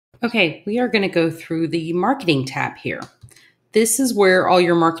Okay, we are going to go through the marketing tab here. This is where all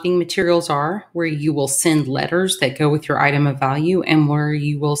your marketing materials are, where you will send letters that go with your item of value and where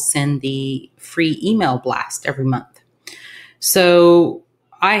you will send the free email blast every month. So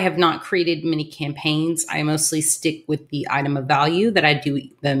I have not created many campaigns. I mostly stick with the item of value that I do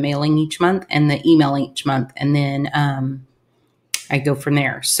the mailing each month and the email each month. And then I go from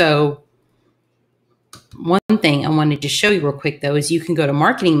there. So one thing I wanted to show you real quick, though, is you can go to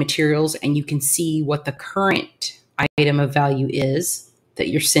marketing materials and you can see what the current item of value is that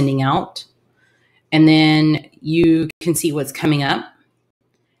you're sending out. And then you can see what's coming up.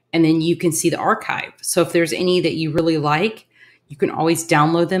 And then you can see the archive. So if there's any that you really like, you can always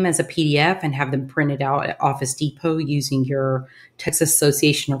download them as a PDF and have them printed out at Office Depot using your Texas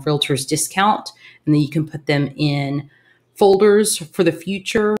Association of Realtors discount. And then you can put them in folders for the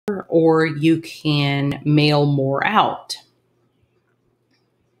future, or you can mail more out.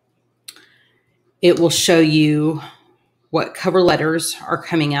 It will show you what cover letters are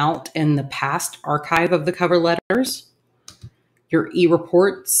coming out in the past archive of the cover letters, your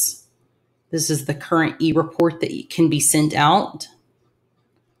e-reports. This is the current e-report that can be sent out.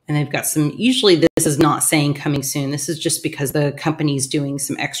 And they've got some, usually this is not saying coming soon. This is just because the company's doing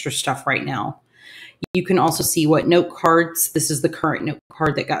some extra stuff right now. You can also see what note cards. This is the current note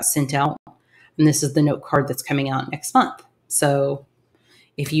card that got sent out. And this is the note card that's coming out next month. So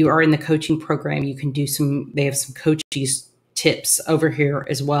if you are in the coaching program, you can do they have some coaching tips over here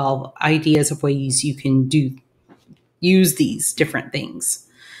as well. Ideas of ways you can use these different things.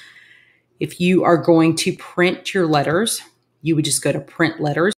 If you are going to print your letters, you would just go to print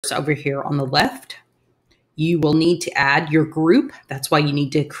letters over here on the left. You will need to add your group. That's why you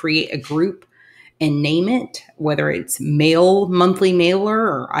need to create a group and name it, whether it's monthly mailer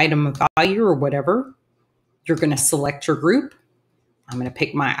or item of value or whatever. You're going to select your group. I'm going to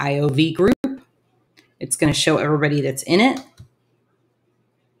pick my IOV group. It's going to show everybody that's in it.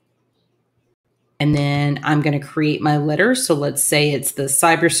 And then I'm going to create my letter. So let's say it's the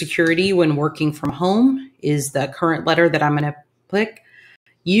cybersecurity when working from home is the current letter that I'm going to click.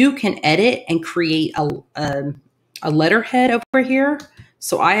 You can edit and create a letterhead over here.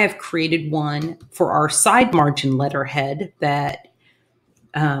 So I have created one for our side margin letterhead that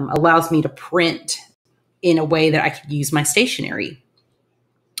allows me to print in a way that I could use my stationery.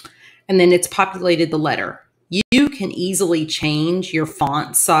 And then it's populated the letter. You can easily change your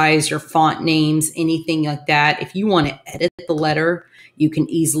font size, your font names, anything like that. If you want to edit the letter, you can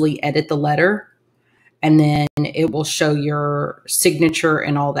easily edit the letter. And then it will show your signature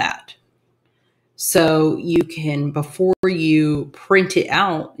and all that. So you can, before you print it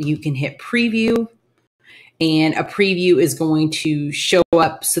out, you can hit preview. And a preview is going to show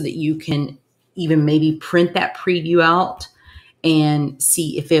up so that you can even maybe print that preview out and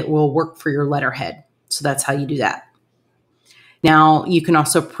see if it will work for your letterhead. So that's how you do that. Now you can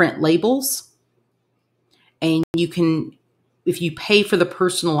also print labels, and you can, if you pay for the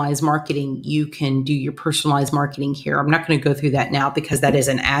personalized marketing, you can do your personalized marketing here. I'm not going to go through that now because that is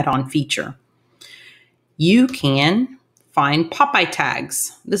an add-on feature. You can find Popeye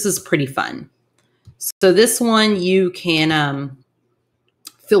tags. This is pretty fun. So this one you can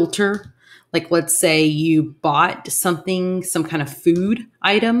filter. Like let's say you bought something, some kind of food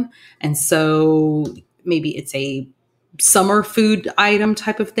item. And so maybe it's a summer food item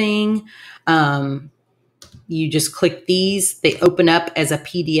type of thing. You just click these. They open up as a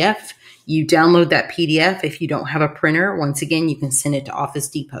PDF. You download that PDF. If you don't have a printer, once again, you can send it to Office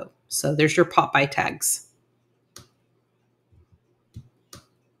Depot. So there's your Popeye tags.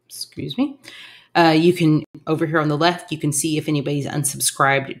 Excuse me. You can, over here on the left, you can see if anybody's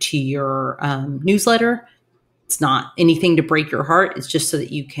unsubscribed to your newsletter. It's not anything to break your heart. It's just so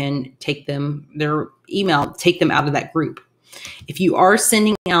that you can take them, their email, take them out of that group. If you are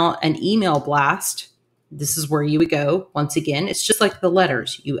sending out an email blast, this is where you would go. Once again, it's just like the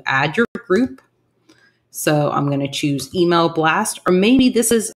letters. You add your group. So I'm going to choose email blast, or maybe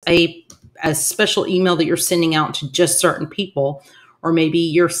this is a special email that you're sending out to just certain people. Or maybe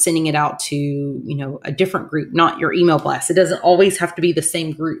you're sending it out to, a different group, not your email blast. It doesn't always have to be the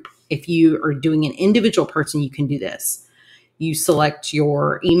same group. If you are doing an individual person, you can do this. You select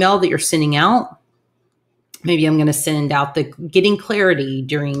your email that you're sending out. Maybe I'm going to send out the getting clarity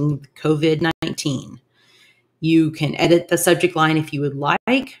during COVID-19. You can edit the subject line if you would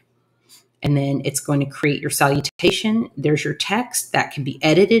like. And then it's going to create your salutation. There's your text that can be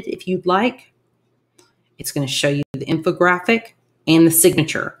edited if you'd like. It's going to show you the infographic and the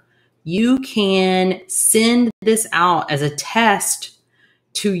signature. You can send this out as a test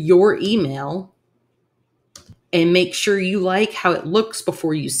to your email and make sure you like how it looks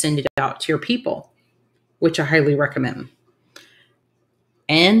before you send it out to your people, which I highly recommend.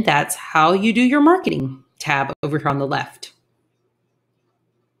 And that's how you do your marketing tab over here on the left.